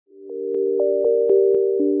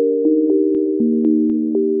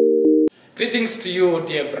Greetings to you,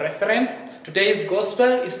 dear brethren. Today's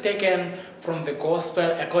gospel is taken from the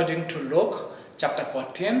gospel according to Luke chapter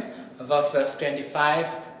 14, verses 25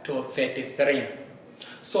 to 33.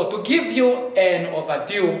 So to give you an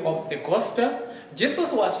overview of the gospel,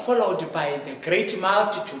 Jesus was followed by the great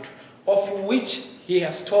multitude, of which he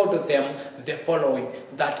has told them the following,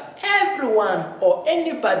 that everyone or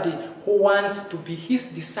anybody who wants to be his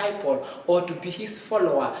disciple or to be his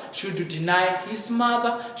follower should deny his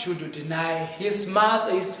mother, should deny his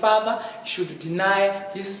father, should deny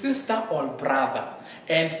his sister or brother.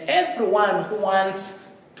 And everyone who wants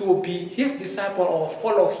to be his disciple or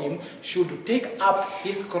follow him should take up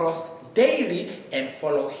his cross daily and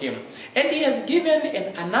follow him. And he has given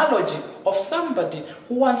an analogy of somebody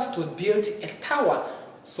who wants to build a tower.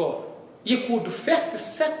 So he could first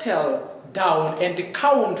settle down and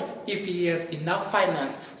count if he has enough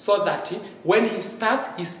finance, so that when he starts,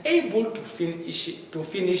 he's able to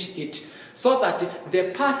finish it, so that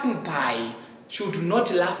the passing by should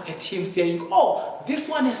not laugh at him saying, "Oh, this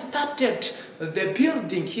one has started the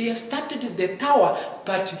building, he has started the tower,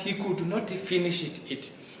 but he could not finish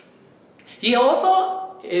it." He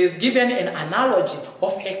also is given an analogy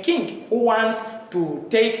of a king who wants to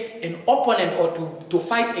take an opponent or to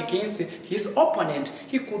fight against his opponent.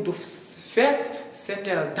 He could first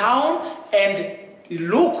settle down and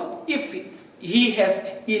look if he has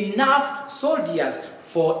enough soldiers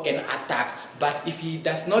for an attack. But if he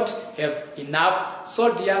does not have enough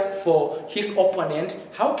soldiers for his opponent,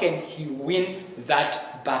 how can he win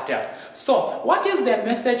that battle? So, what is the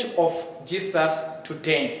message of Jesus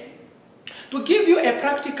today? To give you a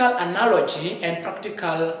practical analogy and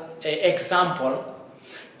practical example,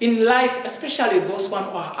 in life, especially those one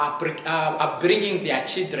who are bringing their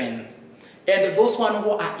children, and those one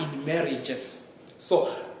who are in marriages. So,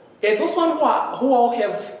 those one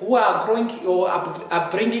who are growing or are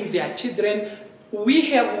bringing their children,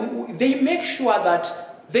 they make sure that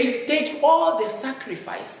they take all the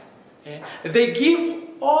sacrifice. They give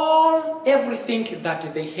everything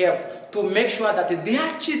that they have to make sure that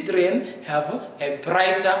their children have a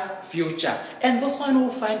brighter future. And those one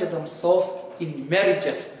who find themselves in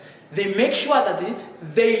marriages, they make sure that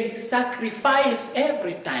they sacrifice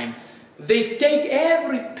every time. They take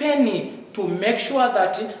every penny to make sure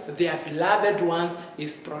that their beloved ones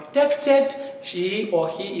is protected, she or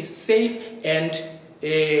he is safe, and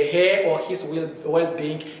her or his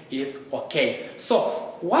well-being is okay. So,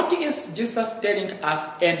 what is Jesus telling us?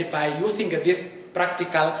 And by using this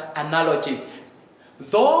practical analogy,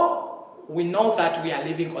 though we know that we are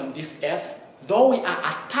living on this earth, though we are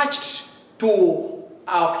attached to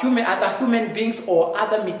other human beings or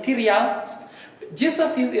other materials,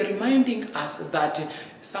 Jesus is reminding us that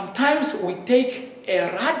sometimes we take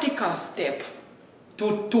a radical step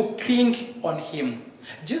to cling on him.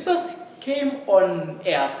 Jesus came on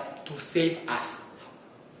earth to save us.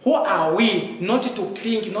 Who are we not to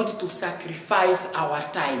cling, not to sacrifice our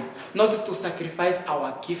time, not to sacrifice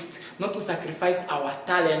our gifts, not to sacrifice our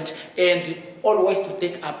talent, and always to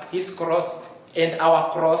take up his cross and our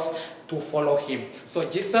cross to follow him? So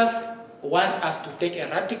Jesus wants us to take a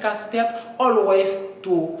radical step, always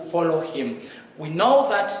to follow him. We know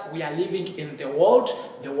that we are living in the world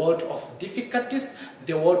of difficulties,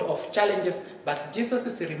 the world of challenges, but Jesus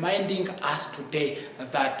is reminding us today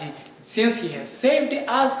that since he has saved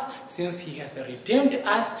us, since he has redeemed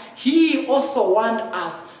us, he also wants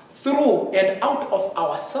us through and out of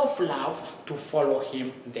our self-love to follow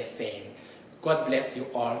him the same. God bless you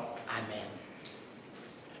all. Amen.